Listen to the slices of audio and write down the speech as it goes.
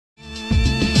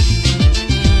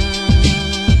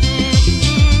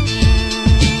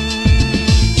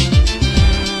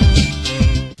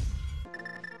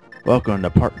Welcome to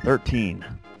part 13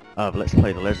 of Let's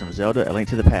Play The Legend of Zelda: A Link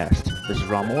to the Past. This is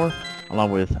Ronmower,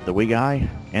 along with the Wiiguy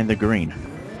and the Green.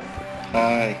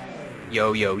 Hi.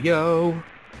 Yo, yo, yo.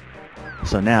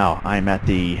 So now I'm at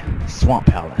the Swamp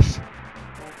Palace.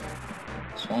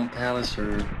 Swamp Palace,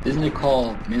 or isn't it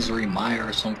called Misery Mire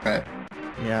or some crap?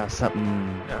 Yeah,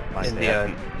 something like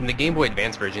that. In the Game Boy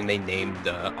Advance version, they named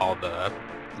all the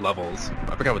levels.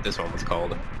 I forgot what this one was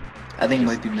called. I think it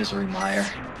might be Misery Mire.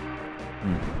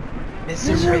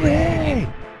 Misery!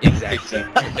 Exactly.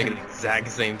 I'm thinking the exact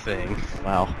same thing.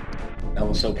 Wow. That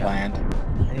was so planned.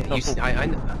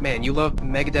 Man, you love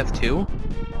Megadeth too?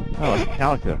 Oh, it's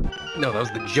Metallica. No, that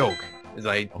was the joke.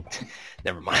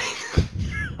 Never mind.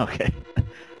 Okay.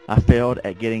 I failed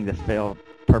at getting the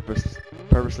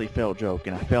purposely failed joke,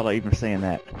 and I failed at even saying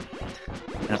that.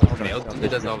 It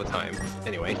does it all the time.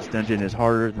 Anyway. This dungeon is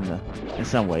harder in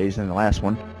some ways than the last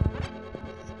one.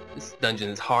 This dungeon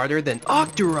is harder than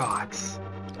Octoroks!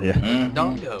 Yeah.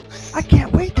 Dongos! I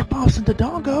can't wait to boss into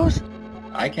Dongos!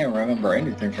 I can't remember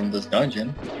anything from this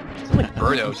dungeon. It's like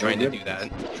Birdo trying to do that.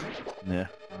 Yeah.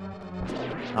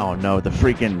 Oh no, the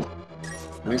freaking...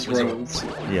 Wizards.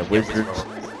 Yeah, Wizards.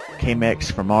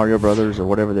 K-Mex from Mario Brothers, or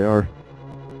whatever they are.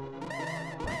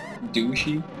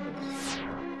 Douchey.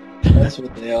 That's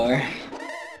what they are.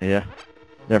 Yeah.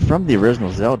 They're from the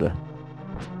original Zelda.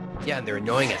 Yeah, and they're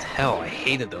annoying as hell. I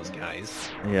hated those guys.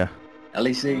 Yeah. At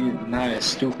least they're not as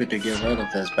stupid to get rid of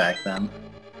this back then.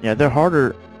 Yeah, they're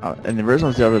harder. In the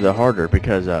original Zelda, they're harder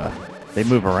because they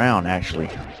move around,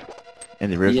 actually. In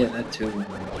the original. Yeah, that too.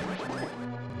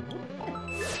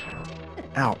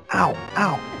 Ow, ow,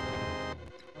 ow!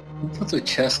 Who puts a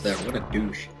chest there? What a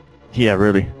douche. Yeah,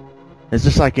 really. It's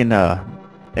just like in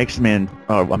X-Men,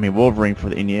 Wolverine for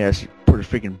the NES, you put a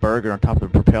freaking burger on top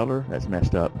of the propeller. That's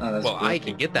messed up. Oh, that's well, cool. I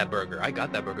can get that burger. I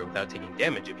got that burger without taking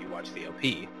damage if you watch the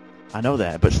LP. I know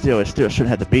that, but still, it still shouldn't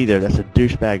have to be there. That's a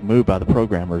douchebag move by the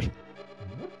programmers.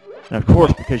 And of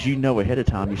course, because you know ahead of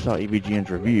time, you saw EVGN's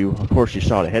review, of course you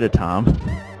saw it ahead of time.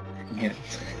 Yeah.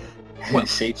 Well,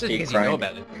 Safe just because you know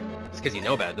about it. Just because you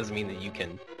know about it doesn't mean that you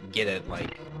can get it,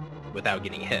 like, without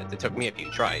getting hit. It took me a few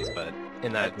tries, but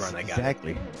in that run I got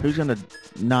Exactly. Who's gonna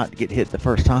not get hit the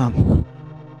first time?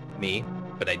 me,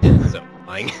 but I did, so I'm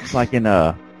lying. It's like in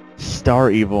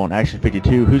Star Evil and Action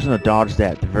 52. Who's gonna dodge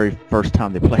that the very first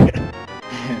time they play it?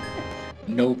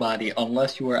 Nobody,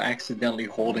 unless you were accidentally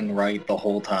holding right the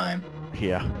whole time.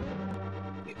 Yeah.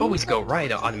 You always go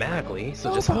right automatically,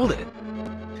 so just hold it.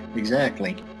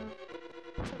 Exactly.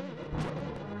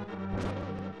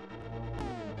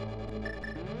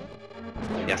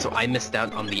 Yeah, so I missed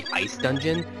out on the ice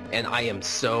dungeon, and I am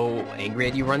so angry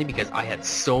at you, Ronnie, because I had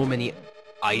so many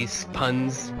ice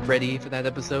puns ready for that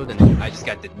episode, and I just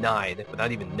got denied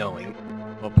without even knowing.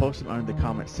 Well, post them under the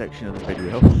comment section of the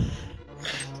video.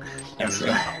 That's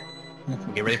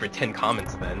Get ready for 10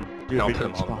 comments then, Do and a I'll video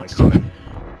put them all in my response. comment.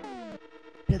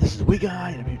 Yeah, this is the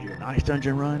Wiiguy, and I'm here to do an ice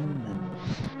dungeon run,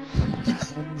 and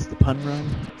it's the pun run.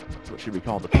 That's what should be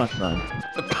called, the pun run.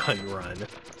 The pun run.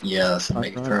 Yes, it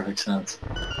makes perfect sense.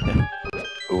 Yeah.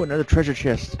 Ooh, another treasure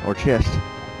chest, or chest.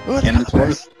 Ooh, the And it's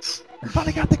compass! worth I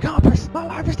finally got the compass! My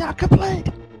life is now complete!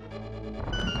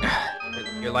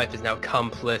 Your life is now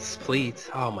complete.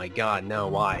 Oh my god, no,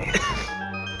 why?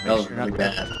 That was really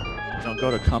bad. Don't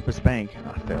go to Compass Bank.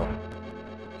 I fell.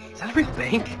 Is that a real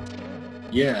bank?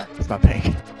 Yeah. It's my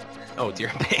bank. Oh, it's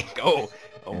your bank. Oh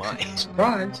my.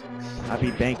 Surprise. I be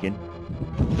banking.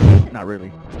 Not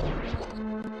really.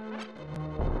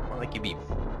 More like you be,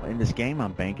 In this game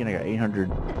I'm banking. I got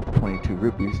 822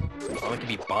 rupees. more like you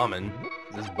be bombing.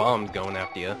 This bomb's going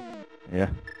after you. Yeah.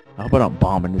 I hope I don't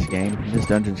bomb in this game. This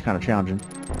dungeon's kind of challenging.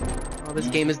 Oh, this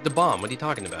game is the bomb. What are you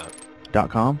talking about?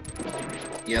 .com?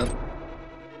 Yep.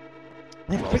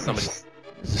 Man, Well, freaking somebody's...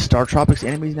 is the Star Tropics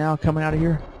enemies now coming out of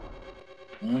here?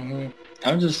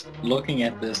 I'm just looking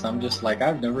at this, I'm just like,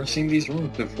 I've never seen these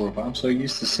rooms before, but I'm so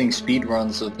used to seeing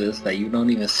speedruns of this that you don't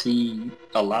even see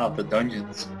a lot of the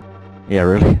dungeons. Yeah,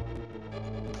 really?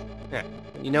 Yeah.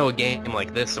 You know a game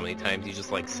like this so many times, you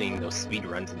just like seeing those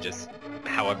speedruns and just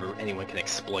however anyone can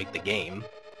exploit the game.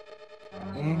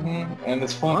 And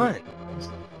it's fun.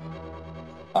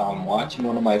 Watching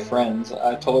one of my friends,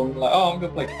 I told him, like, oh, I'm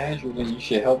gonna play casual and you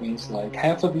should help me. It's like,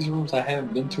 half of these rooms I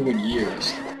haven't been to in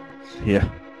years. Yeah.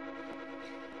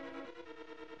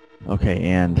 Okay,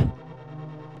 and...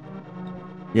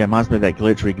 Yeah, reminds me of that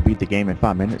glitch where you can beat the game in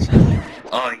 5 minutes.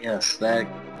 Oh yes, that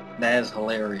is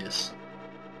hilarious.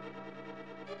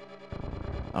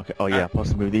 Okay, oh yeah, I'm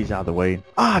supposed to move these out of the way.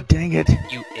 Ah, dang it!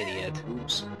 You idiot.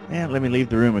 Oops. Man, let me leave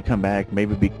the room and come back.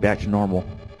 Maybe be back to normal.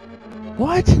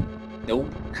 What?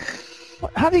 Nope.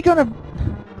 How are you gonna...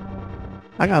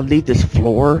 I gotta leave this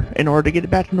floor in order to get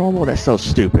it back to normal? That's so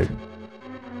stupid.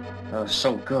 That was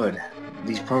so good.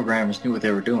 These programmers knew what they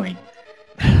were doing.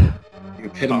 The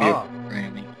epitome of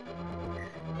programming.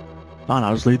 Fine,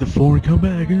 I'll just leave the floor and come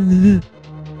back.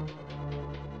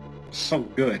 So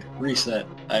good. Reset.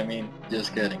 I mean,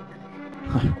 just kidding.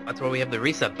 That's why we have the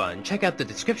reset button. Check out the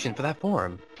description for that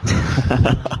forum.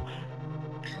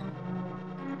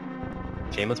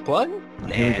 Shameless plug? Nah,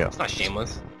 Here we go. it's not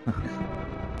shameless.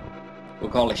 We'll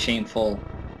call it shameful.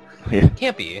 Yeah.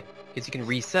 Can't be, because you can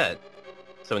reset,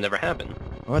 so it never happened.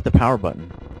 What about the power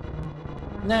button?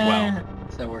 Nah. Well.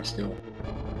 That works too.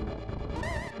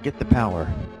 Get the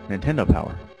power. Nintendo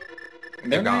power.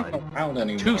 They're gone. not around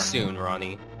anymore. Too soon,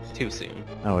 Ronnie. Too soon.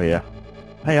 Oh yeah.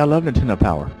 Hey, I love Nintendo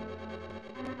power.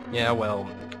 Yeah, well,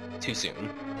 too soon.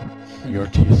 You're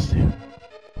too soon.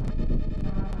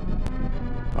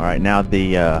 Alright, now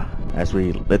the, as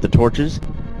we lit the torches,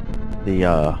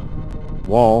 the,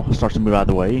 wall starts to move out of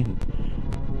the way.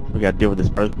 We gotta deal with this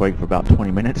earthquake for about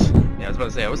 20 minutes. Yeah, I was about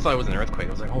to say, I always thought it was an earthquake.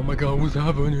 I was like, oh my god, what's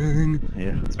happening?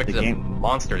 Yeah. Expected The a game,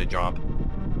 monster to drop.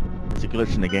 it's a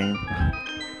glitch in the game.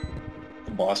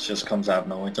 The boss just comes out of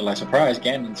nowhere to like, surprise,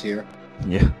 Ganon's here.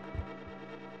 Yeah.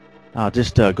 I'll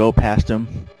just, go past him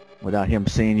without him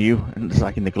seeing you, and it's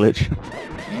like in the glitch.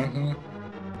 Mm-hmm.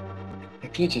 The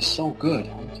glitch is so good.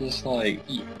 Just like,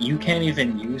 you can't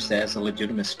even use that as a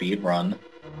legitimate speed run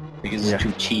because Yeah. it's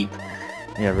too cheap.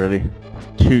 Yeah, really.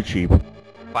 Too cheap.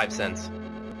 5 cents.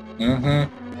 Mm-hmm.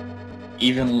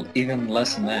 Even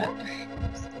less than that.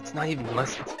 It's not even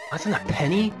less. It's less than a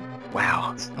penny?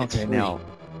 Wow. It's Okay, free. now.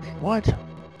 What? Oh,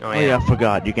 Oh yeah, I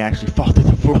forgot. You can actually fall through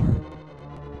the floor.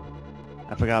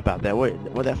 I forgot about that. Wait,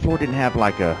 well, that floor didn't have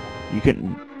like a... You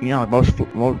couldn't... You know,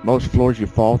 most floors you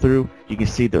fall through, you can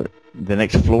see the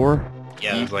next floor.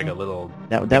 Yeah, there's like a little...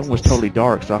 That was totally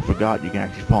dark, so I forgot you can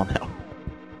actually fall now.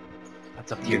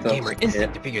 That's up to your That's gamer it.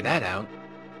 instinct to figure that out.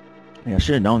 Yeah, I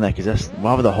should have known that, because that's...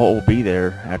 Why would the hole be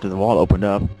there after the wall opened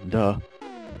up? Duh.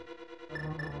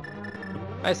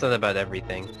 I said that about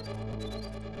everything.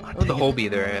 Oh, Why would the dang hole it. be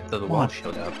there after the wall What?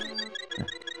 showed up?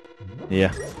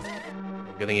 Yeah.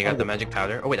 Good thing you got the magic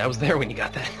powder. Oh wait, I was there when you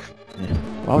got that. Yeah.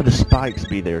 Why would the spikes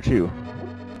be there, too?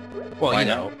 Well, Why you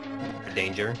not? know, for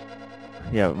danger.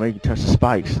 Yeah, maybe you touch the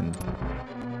spikes and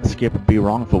Skip would be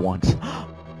wrong for once.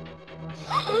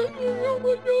 Oh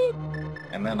my god!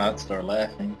 And then I'd start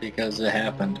laughing because it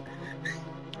happened.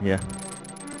 Yeah.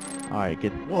 Alright,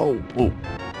 get... Whoa! Whoa!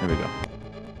 There we go.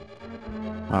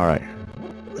 Alright.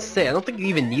 Let's say, I don't think you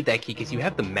even need that key because you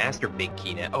have the master big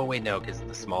key now. Oh wait, no, because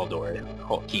the small door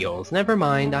keyholes. Never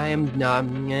mind, I am not...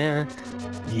 Yeah.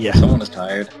 Yeah. Someone is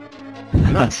tired.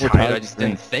 I'm not We're tired, I tired just to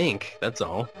didn't think. That's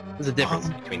all. There's a difference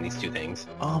Um, between these two things.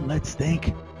 Let's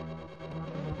think.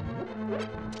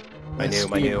 My Let's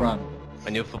new speed run.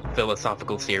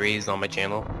 philosophical series on my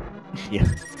channel. Yeah.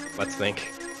 Let's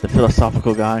think. The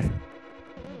philosophical guy.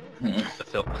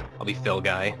 I'll be Phil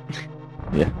guy.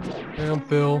 Yeah. I'm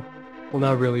Phil. Well,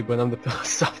 not really, but I'm the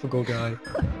philosophical guy.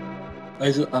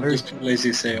 I'm just too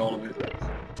lazy to say all of it.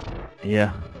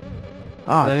 Yeah.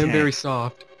 Ah, I am dang. very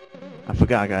soft. I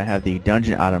forgot I gotta have the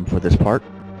dungeon item for this part.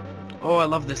 Oh, I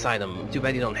love this item. Too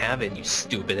bad you don't have it, you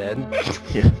stupid Ed.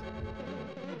 Yeah.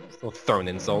 Still throwing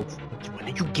insults. When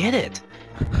did you get it?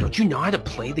 Don't you know how to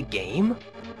play the game?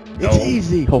 It's No.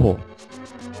 easy! Oh.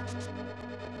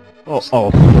 I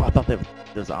thought there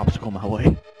was an obstacle in my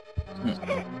way.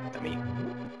 I mean,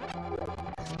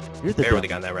 You're the Bear would have dumb.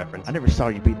 gotten that reference. I never saw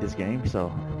you beat this game,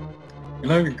 so... You're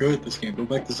not even good at this game. Go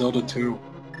back to Zelda 2.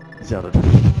 Zelda.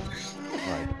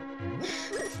 Alright.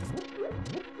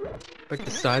 Like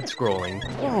the side scrolling.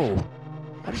 Whoa!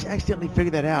 I just accidentally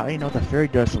figured that out. I didn't know the fairy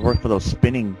dust would work for those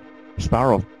spinning,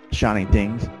 spiral shining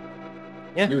things.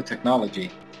 Yeah. New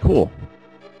technology. Cool.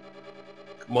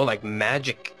 More like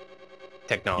magic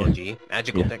technology.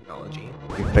 Magical Yeah. technology.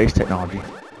 Your face technology.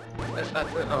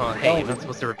 Hey, you're not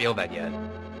supposed to reveal that yet.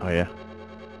 Oh yeah.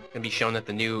 Gonna be shown at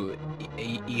the new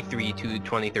E3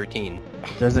 2013.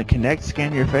 Does it connect,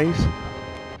 scan your face?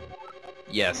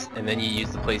 Yes, and then you use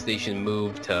the PlayStation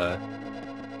Move to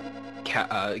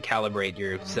calibrate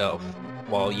yourself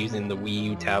while using the Wii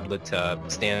U tablet to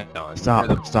stand on.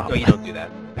 Stop, stop. No, you don't do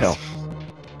that. Hell.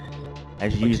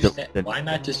 As you But use you the... said- why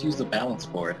not just use the balance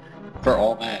board for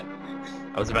all that?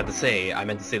 I was about to say, I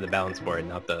meant to say the balance board,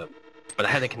 not the... But I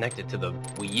had to connect it to the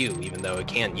Wii U, even though it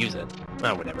can't use it.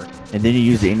 Oh, whatever. And then you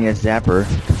use the NES Zapper.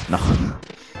 No.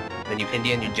 Then you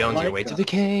Indiana Jones Like your way to that. the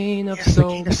cane of Yes, the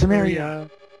King of Samaria.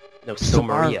 No, so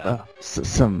Maria.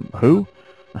 Who?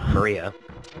 Maria.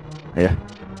 Yeah.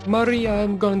 Maria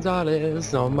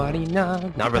Gonzalez, no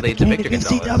Marina. Not related to King Victor against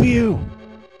Gonzalez. CW!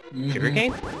 Mhm.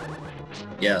 Sugarcane?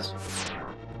 Yes.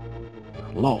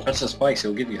 Lol. Touch the spikes,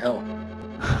 it'll give you health.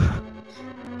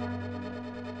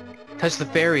 Touch the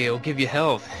fairy, it'll give you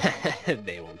health.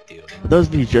 They won't do it. For those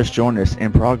of you just joined us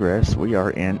in progress, we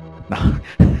are in...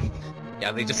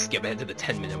 Yeah, they just skip ahead to the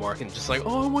 10-minute mark and just like,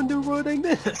 oh, I wonder what I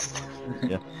missed.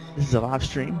 Yeah. This is a live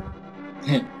stream.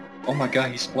 Oh my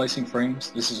god, he's splicing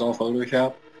frames. This is all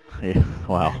Photoshop. Yeah,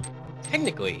 wow.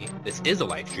 Technically, this is a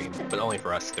live stream, but only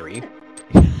for us three.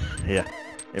 Yeah.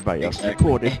 Everybody else Exactly.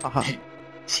 recorded. Haha.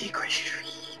 Secret stream.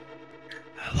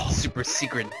 Super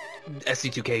secret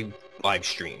SC2K live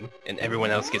stream, and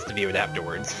everyone else gets to view it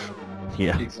afterwards,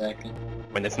 Yeah. Exactly.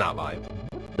 when it's not live.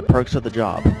 The perks of the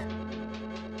job.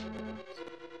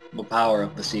 The power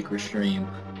of the secret stream.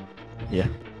 Yeah.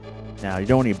 Now, you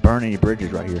don't want to burn any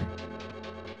bridges right here.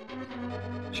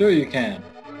 Sure you can.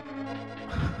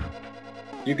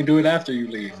 You can do it after you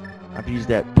leave. I've used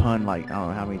that pun like, I don't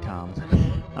know how many times.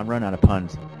 I'm running out of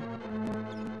puns.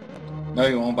 No,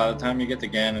 you won't. By the time you get to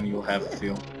Ganon, you'll have a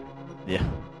few. Yeah.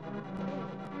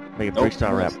 Make a Nope.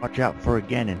 freestyle rap. Watch out for a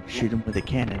Ganon. Shoot him with a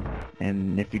cannon.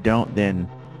 And if you don't, then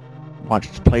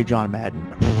play John Madden.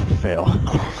 Fail.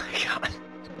 Oh my god.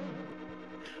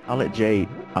 I'll let Jay...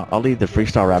 I'll leave the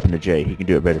freestyle rapping to Jay. He can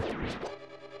do it better.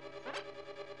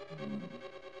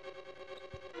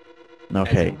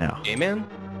 Okay, now. J-Man?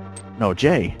 No,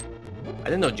 Jay. I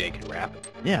didn't know Jay could rap.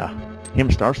 Yeah. Him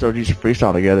and Starstone used to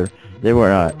freestyle together. They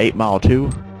were 8 Mile 2.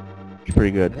 It's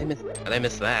pretty good. How did I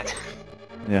miss that?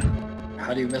 Yeah.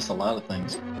 How do you miss a lot of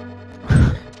things?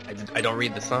 I don't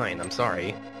read the sign, I'm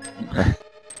sorry.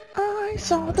 I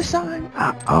saw the sign.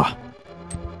 Ah.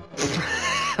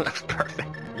 That was perfect.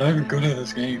 I'm not even good at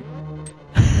this game.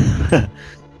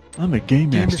 I'm a game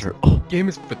master. Game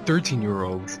is for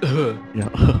 13-year-olds.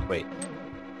 Yeah. Wait.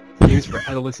 Games for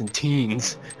adolescent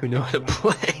teens who know how to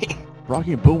play.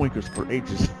 Rocky and Bullwinkle's for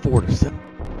ages 4 to 7.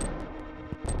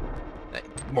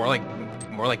 More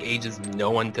like ages no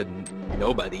one to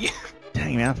nobody.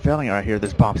 Dang man, I'm failing right here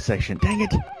this bomb section. Dang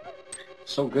it!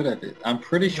 So good at it. I'm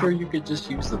pretty sure you could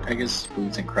just use the Pegasus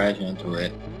boots and crash into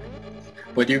it.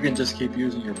 But you can just keep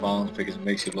using your bombs because it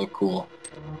makes you look cool.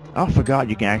 I forgot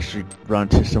you can actually run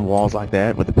to some walls like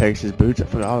that with the Pegasus boots. I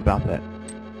forgot all about that.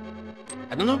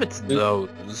 I don't know if it's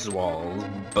those walls,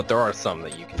 but there are some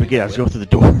that you can Forget I use was going with.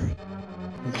 through the door.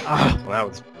 Well, that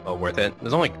was well worth it.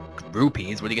 There's only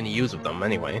rupees. What are you going to use with them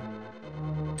anyway?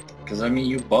 Because, I mean,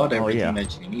 you bought everything yeah.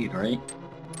 that you need, right?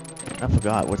 I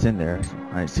forgot what's in there.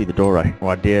 I didn't see the door right.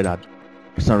 Well, I did.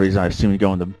 For some reason, I assumed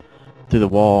going through the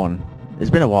wall, and it's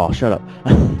been a wall. Shut up.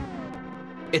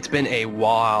 It's been a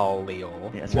while,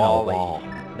 Leo. Yeah, it's been a wall.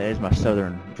 That is my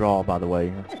southern drawl, by the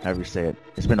way, however you say it.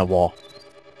 It's been a wall.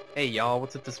 Hey, y'all,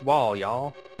 what's at this wall,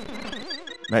 y'all?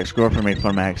 My ex-girlfriend made fun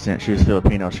of my accent. She was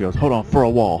Filipino. She goes, hold on, for a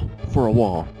wall. For a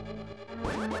wall.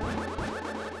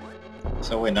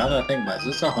 So wait, now that I think about it,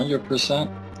 is this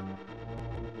 100%?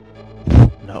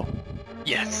 No.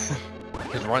 Yes.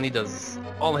 Because Ronnie does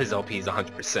all his LPs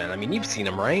 100%. I mean, you've seen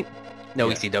him, right? No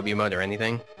Yeah. ECW mode or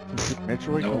anything?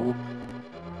 Metroid? No.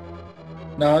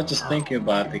 No, I was just thinking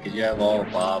about it because you have all the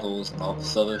bottles and all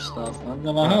this other stuff. I'm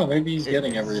gonna know, maybe he's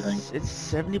getting everything. It's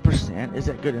 70%. Is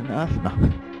that good enough?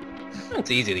 No. It's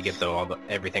easy to get though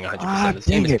everything 100%. Ah, This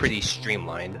game dang is it. pretty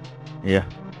streamlined. Yeah.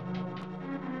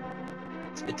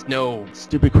 It's no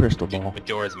Stupid crystal ball.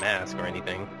 Majora's Mask or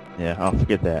anything. Yeah, I'll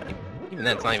forget that. Even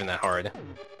then, it's not even that hard.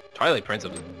 Twilight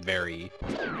Princess is very,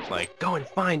 like, go and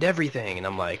find everything, and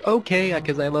I'm like, okay,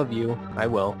 because I love you. I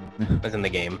will. As in the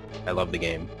game. I love the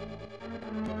game.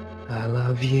 I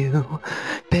love you,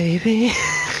 baby.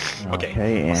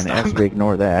 Okay, I'll and stop. after we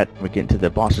ignore that, we get into the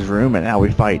boss's room, and now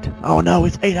we fight. Oh no,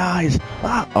 it's 8 eyes!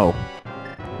 Ah! Oh.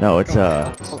 No, it's,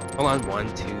 Hold on,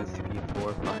 1, 2, 3,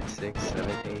 4, 5, 6,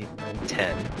 7, 8, 9,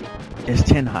 10. it's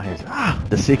 10 eyes. Ah!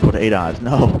 The sequel to 8 eyes.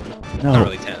 No. No. Not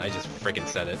really 10, I just freaking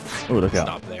said it. Oh, look out.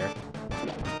 Stop there.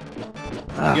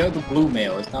 Ah. You have the blue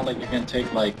mail. It's not like you're gonna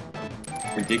take, like,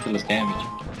 ridiculous damage.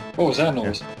 What was that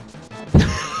noise?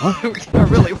 That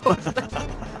really was.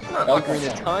 Not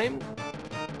Ocarina of Time.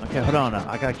 Okay, hold on.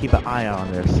 I gotta keep an eye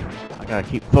on this. I gotta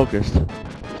keep focused.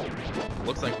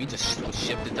 Looks like we just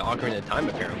shifted to Ocarina of Time,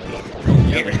 apparently.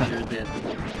 Yeah, we sure did.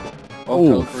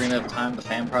 Oh. Ocarina of Time, the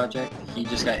fan project, he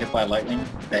just got hit by lightning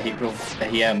that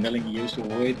he had a million years to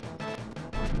avoid.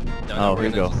 Oh, here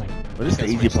we go. But this is the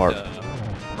easy part.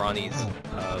 Ronnie's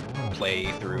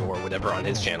playthrough or whatever on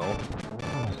his channel.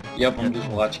 Yep, I'm just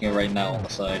watching it right now on the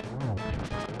side.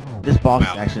 This boss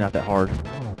Wow. is actually not that hard.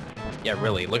 Yeah,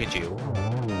 really, look at you.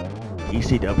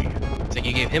 ECW. It's like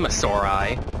you gave him a sore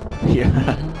eye.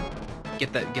 Yeah.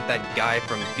 Get that guy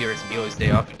from Furious Mule's Day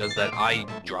Off who does that eye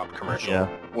drop commercial. Yeah.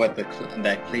 What,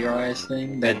 that clear eyes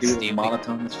thing? That And dude Steve- is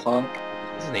monotone as fuck?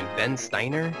 What's his name? Ben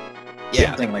Steiner?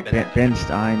 Something like that. Ben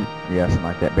Stein, yeah, something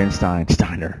like that. Ben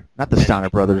Steiner. Not the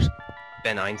Steiner brothers.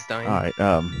 Ben Einstein?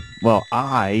 Alright, well,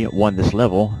 I won this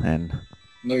level, and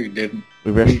No, you didn't.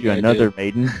 we rescued I another did.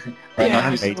 maiden. Right Yeah, now,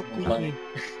 I'm he's so still lucky. playing.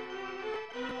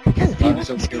 Because if you I'm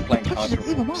so want to still playing touch the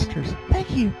Contra evil Wars. monsters, thank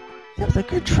you. That was a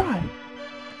good try.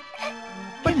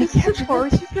 But Can this we is as capture far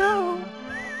them? as you go.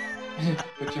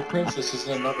 But your princess is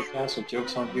in another castle.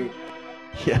 Joke's on you.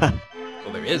 Yeah.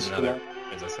 Well, there is another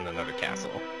princess in another castle.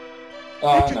 Oh,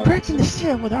 I After know. breaking the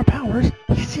seal with our powers,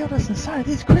 he sealed us inside of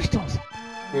these crystals.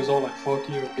 It was all like, fuck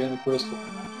you, again, Crystal.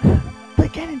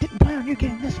 But Ganon didn't plan on you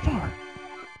getting this far.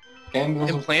 And It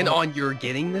wasn't planned fun. on your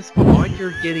getting this far. On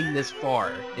your getting this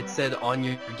far. It said on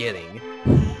your getting.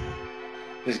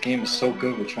 This game is so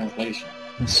good with translation.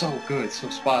 So good, so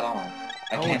spot on.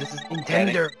 I Oh, can't. this is get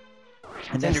it. Nintendo.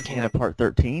 And Nintendo that's the end of Camp. part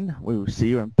 13. We will see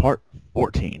you in part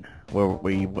 14, where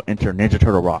we will enter Ninja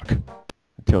Turtle Rock.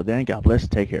 Until then, God bless.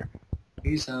 Take care.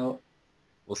 Peace out.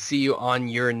 We'll see you on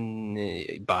your...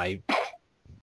 Bye.